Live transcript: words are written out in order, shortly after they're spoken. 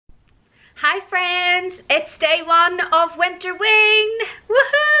Hi friends, it's day one of Winterween.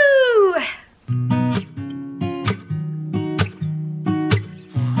 Woohoo! 1,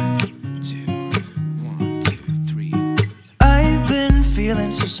 2, 1, 2, 3. I've been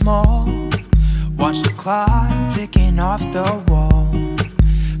feeling so small. Watch the clock ticking off the wall.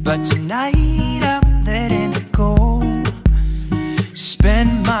 But tonight I'm letting it go.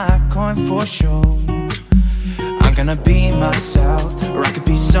 Spend my coin for sure. I'm gonna be myself, or I could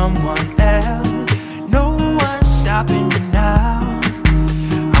be someone else. No one's stopping me now.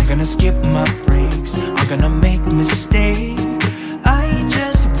 I'm gonna skip my breaks, I'm gonna make mistakes. I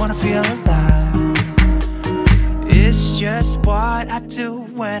just wanna feel alive. It's just what I do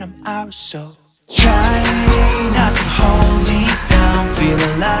when I'm out, so try not to hold me down. Feel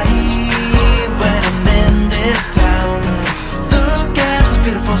alive when I'm in this town. Look at those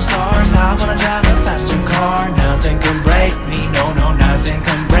beautiful stars. I wanna drive a faster car. Nothing can break me, no, no, nothing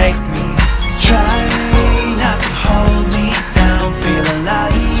can break me. Try not to hold me down. Feel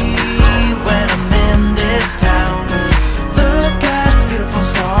alive when I'm in this town. Look at the beautiful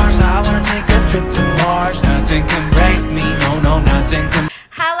stars. I wanna take a trip to Mars. Nothing can break me, no, no, nothing can.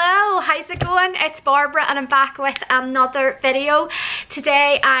 Hello, how's it going? It's Barbara and I'm back with another video.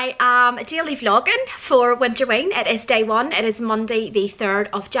 Today I am daily vlogging for Winterween. It is day one. It is Monday the 3rd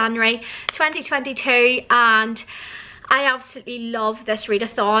of January 2022 and I absolutely love this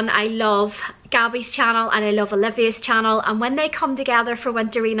readathon. I love Gabby's channel and I love Olivia's channel, and when they come together for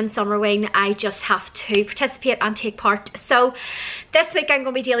Winterween and Summerween I just have to participate and take part. So this week I'm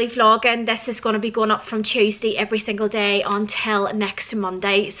going to be daily vlogging. This is going to be going up from Tuesday every single day until next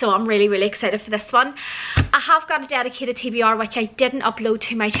Monday, so I'm really excited for this one. I have got a dedicated TBR which I didn't upload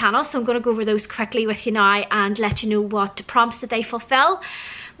to my channel, so I'm going to go over those quickly with you now and let you know what prompts that they fulfill.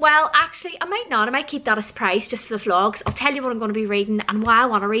 Well, actually, I might not. I might keep that a surprise just for the vlogs. I'll tell you what I'm going to be reading and why I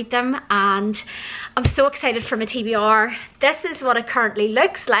want to read them. And I'm so excited for my TBR. This is what it currently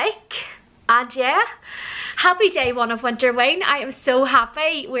looks like. And yeah, happy day one of Winterween. I am so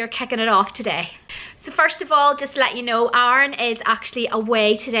happy we're kicking it off today. So first of all, just to let you know, Aaron is actually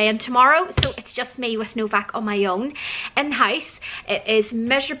away today and tomorrow, so it's just me with Novak on my own in the house. It is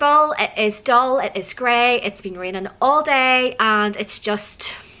miserable, it is dull, it is grey, it's been raining all day, and it's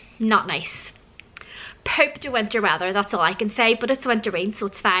just not nice. Poop to winter weather, that's all I can say, but it's Winterween, so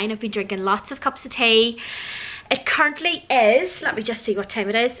it's fine. I've been drinking lots of cups of tea. It currently is, let me just see what time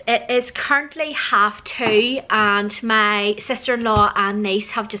it is. It is currently 2:30 and my sister-in-law and niece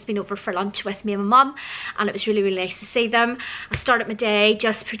have just been over for lunch with me and my mum, and it was really nice to see them. I started my day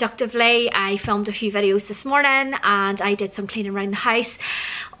just productively. I filmed a few videos this morning and I did some cleaning around the house.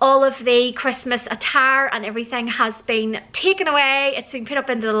 All of the Christmas attire and everything has been taken away. It's been put up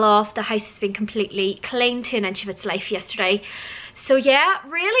into the loft. The house has been completely cleaned to an inch of its life yesterday. So yeah,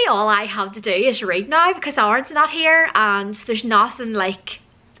 really all I have to do is read now because Aaron's not here and there's nothing like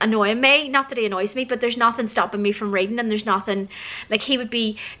annoying me. Not that he annoys me, but there's nothing stopping me from reading, and there's nothing like he would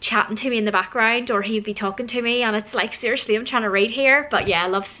be chatting to me in the background or he would be talking to me, and it's like, seriously, I'm trying to read here. But yeah,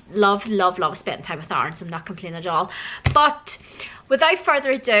 love spending time with Aaron, so I'm not complaining at all. But without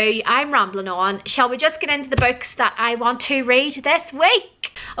further ado, I'm rambling on. Shall we just get into the books that I want to read this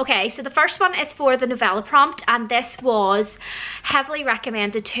week? Okay, so the first one is for the novella prompt, and this was heavily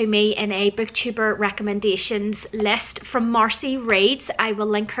recommended to me in a booktuber recommendations list from Marcy Reads. I will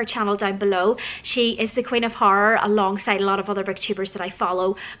link her channel down below. She is the queen of horror alongside a lot of other booktubers that I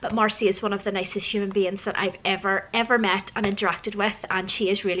follow, but Marcy is one of the nicest human beings that I've ever met and interacted with, and she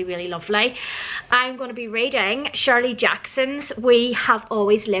is really lovely. I'm going to be reading Shirley Jackson's We Have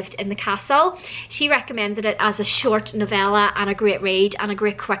Always Lived in the Castle. She recommended it as a short novella and a great read and a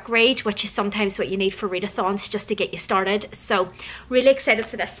great quick read, which is sometimes what you need for readathons just to get you started. So really excited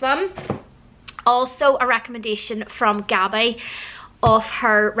for this one. Also a recommendation from Gabby off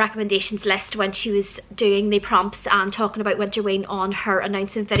her recommendations list when she was doing the prompts and talking about Winterween on her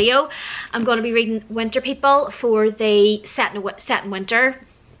announcement video. I'm going to be reading Winter People for the set in winter,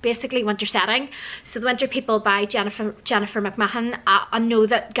 basically winter setting. So The Winter People by Jennifer McMahon. I know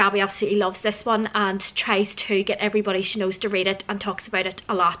that Gabby absolutely loves this one and tries to get everybody she knows to read it and talks about it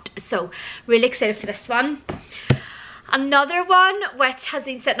a lot, so really excited for this one. Another one which has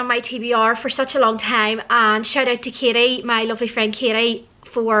been sitting on my TBR for such a long time, and shout out to Katie, my lovely friend Katie,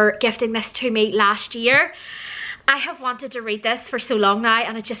 for gifting this to me last year. I have wanted to read this for so long now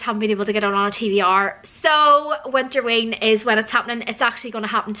and I just haven't been able to get it on a TBR. So Winterween is when it's happening. It's actually going to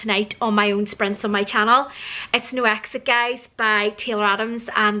happen tonight on my own sprints on my channel. It's No Exit Guys by Taylor Adams,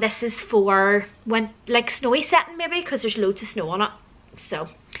 and this is for when like snowy setting maybe, because there's loads of snow on it. So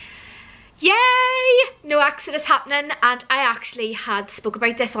Yay! No exit is happening, and I actually had spoke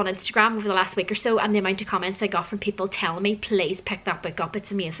about this on Instagram over the last week or so, and the amount of comments I got from people telling me, please pick that book up, it's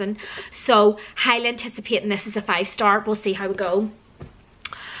amazing. So highly anticipating this is a 5-star. We'll see how we go.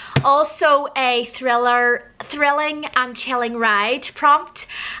 Also a thrilling and chilling ride prompt.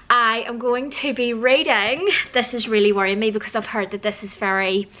 I am going to be reading, this is really worrying me because I've heard that this is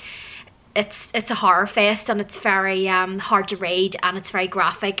very, it's a horror fest, and it's very hard to read, and it's very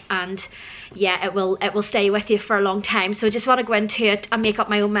graphic, and yeah, it will stay with you for a long time. So I just want to go into it and make up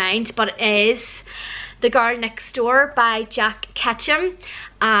my own mind. But it is The Girl Next Door by Jack Ketchum,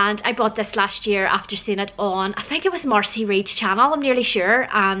 and I bought this last year after seeing it on, I think it was Marcy Reed's channel, I'm nearly sure,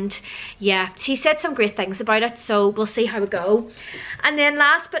 and yeah, she said some great things about it, so we'll see how we go. And then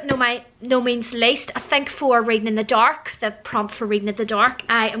last but no means least, I think for Reading in the Dark, the prompt for Reading in the Dark,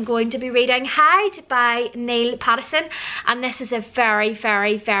 I am going to be reading Hide by Neil Pattison, and this is a very,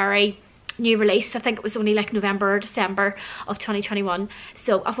 very, very new release. I think it was only like November or December of 2021,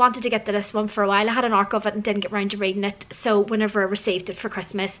 so I've wanted to get to this one for a while. I had an arc of it and didn't get around to reading it, so whenever I received it for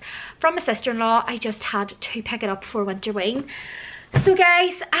Christmas from my sister-in-law, I just had to pick it up for Winterween. So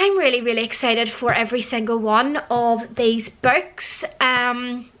guys, I'm really excited for every single one of these books.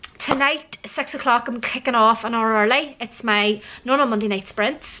 Tonight 6 o'clock I'm kicking off an hour early. It's my normal Monday night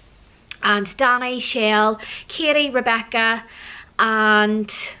sprints, and Danny, Shell, Katie, Rebecca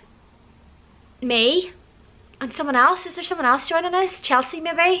and me and someone else, is there someone else joining us? Chelsea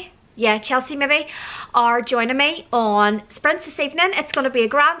maybe? Yeah, Chelsea maybe, are joining me on sprints this evening. It's going to be a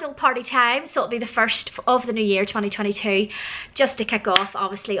grand old party time, so it'll be the first of the new year 2022, just to kick off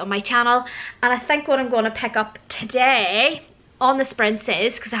obviously on my channel. And I think what I'm going to pick up today on the sprints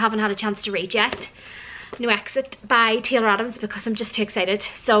is, because I haven't had a chance to read yet, No Exit by Taylor Adams, because I'm just too excited.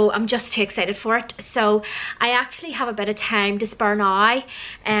 So I'm just too excited for it. So I actually have a bit of time to spare now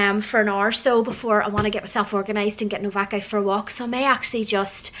for an hour or so before I want to get myself organised and get Novak out for a walk. So I may actually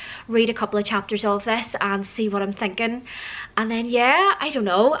just read a couple of chapters of this and see what I'm thinking. And then yeah, I don't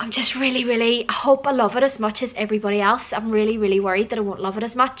know, I'm just really, I hope I love it as much as everybody else. I'm really worried that I won't love it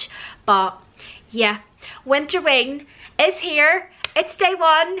as much. But yeah, Winterween is here. It's day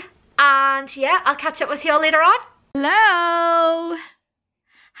 1. And yeah, I'll catch up with you all later on. Hello.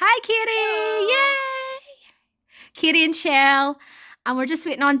 Hi, Katie. Hello. Yay. Katie and Shell. And we're just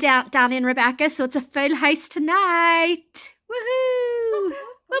waiting on Danny and Rebecca. So it's a full house tonight. Woohoo.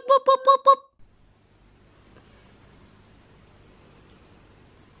 Whoop, whoop, whoop, whoop, whoop.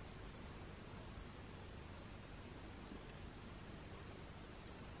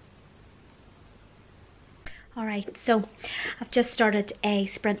 Alright, so I've just started a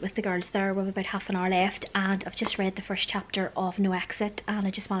sprint with the girls there. We've about half an hour left, and I've just read the first chapter of No Exit, and I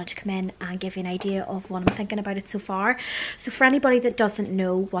just wanted to come in and give you an idea of what I'm thinking about it so far. So for anybody that doesn't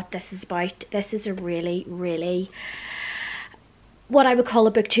know what this is about, this is a really what I would call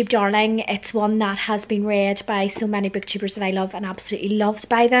a booktube darling. It's one that has been read by so many booktubers that I love and absolutely loved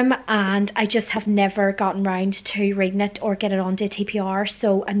by them, and I just have never gotten round to reading it or get it onto TPR.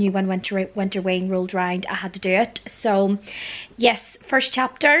 So I knew when Winterween rolled round I had to do it. So yes, first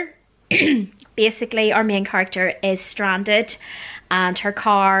chapter. Basically our main character is stranded and her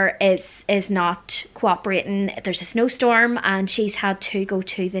car is not cooperating. There's a snowstorm and she's had to go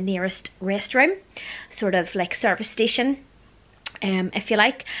to the nearest restroom, sort of like service station, if you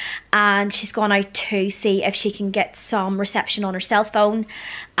like, and she's gone out to see if she can get some reception on her cell phone,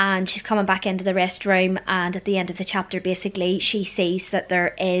 and she's coming back into the restroom, and at the end of the chapter basically she sees that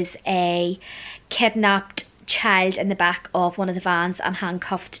there is a kidnapped child in the back of one of the vans and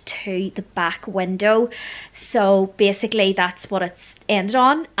handcuffed to the back window. So basically that's what it's ended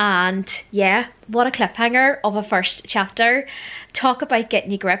on, and yeah, what a cliffhanger of a first chapter. Talk about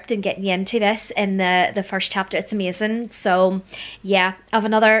getting you gripped and getting you into this in the first chapter. It's amazing. So yeah, I have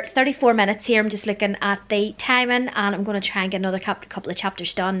another 34 minutes here. I'm just looking at the timing, and I'm going to try and get another couple of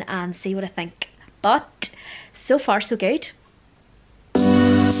chapters done and see what I think. But so far so good.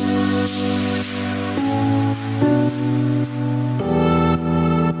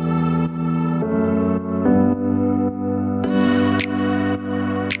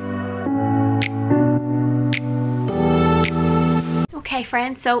 Okay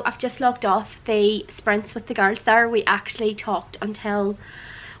friends, so I've just logged off the sprints with the girls there. We actually talked until,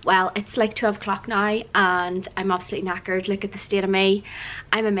 well, it's like 12 o'clock now, and I'm absolutely knackered. Look at the state of me.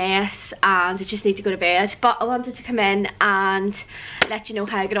 I'm a mess and I just need to go to bed. But I wanted to come in and let you know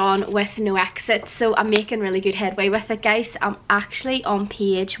how I get on with No Exit. So I'm making really good headway with it, guys. I'm actually on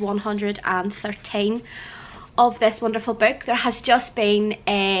page 113 of this wonderful book. There has just been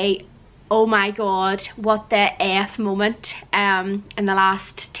a oh my god, what the F moment in the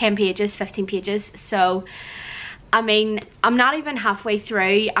last 10 pages, 15 pages. So I mean, I'm not even halfway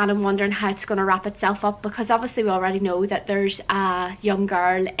through and I'm wondering how it's going to wrap itself up, because obviously we already know that there's a young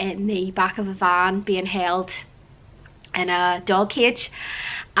girl in the back of a van being held in a dog cage,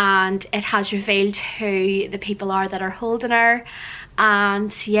 and it has revealed who the people are that are holding her.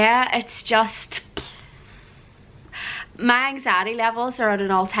 And yeah, it's just, my anxiety levels are at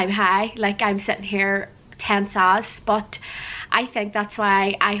an all-time high. Like, I'm sitting here tense as, but I think that's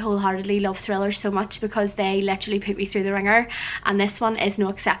why I wholeheartedly love thrillers so much, because they literally put me through the ringer, and this one is no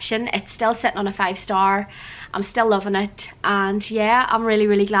exception. It's still sitting on a 5-star. I'm still loving it, and yeah, I'm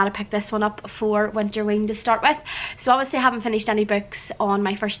really glad I picked this one up for Winterween to start with. So obviously I haven't finished any books on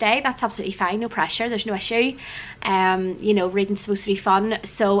my first day. That's absolutely fine, no pressure, there's no issue. You know, reading's supposed to be fun,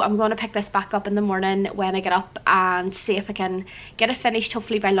 so I'm going to pick this back up in the morning when I get up and see if I can get it finished,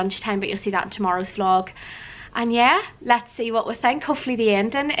 hopefully by lunchtime, but you'll see that in tomorrow's vlog. And yeah, let's see what we think. Hopefully the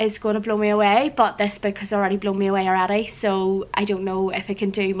ending is going to blow me away, but this book has already blown me away already, so I don't know if it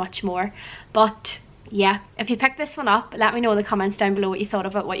can do much more. But yeah, if you picked this one up, let me know in the comments down below what you thought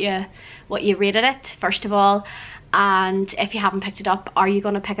of it, what you rated it first of all, and if you haven't picked it up, are you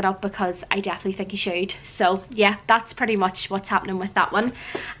going to pick it up, because I definitely think you should. So yeah, that's pretty much what's happening with that one.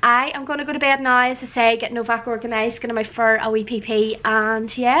 I am going to go to bed now, as I say, get Novak organised, get him out for a wee pee,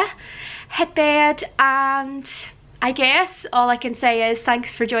 and yeah, hit bed. And I guess all I can say is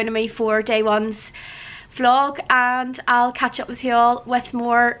thanks for joining me for day one's vlog, and I'll catch up with you all with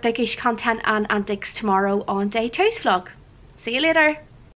more bookish content and antics tomorrow on day two's vlog. See you later.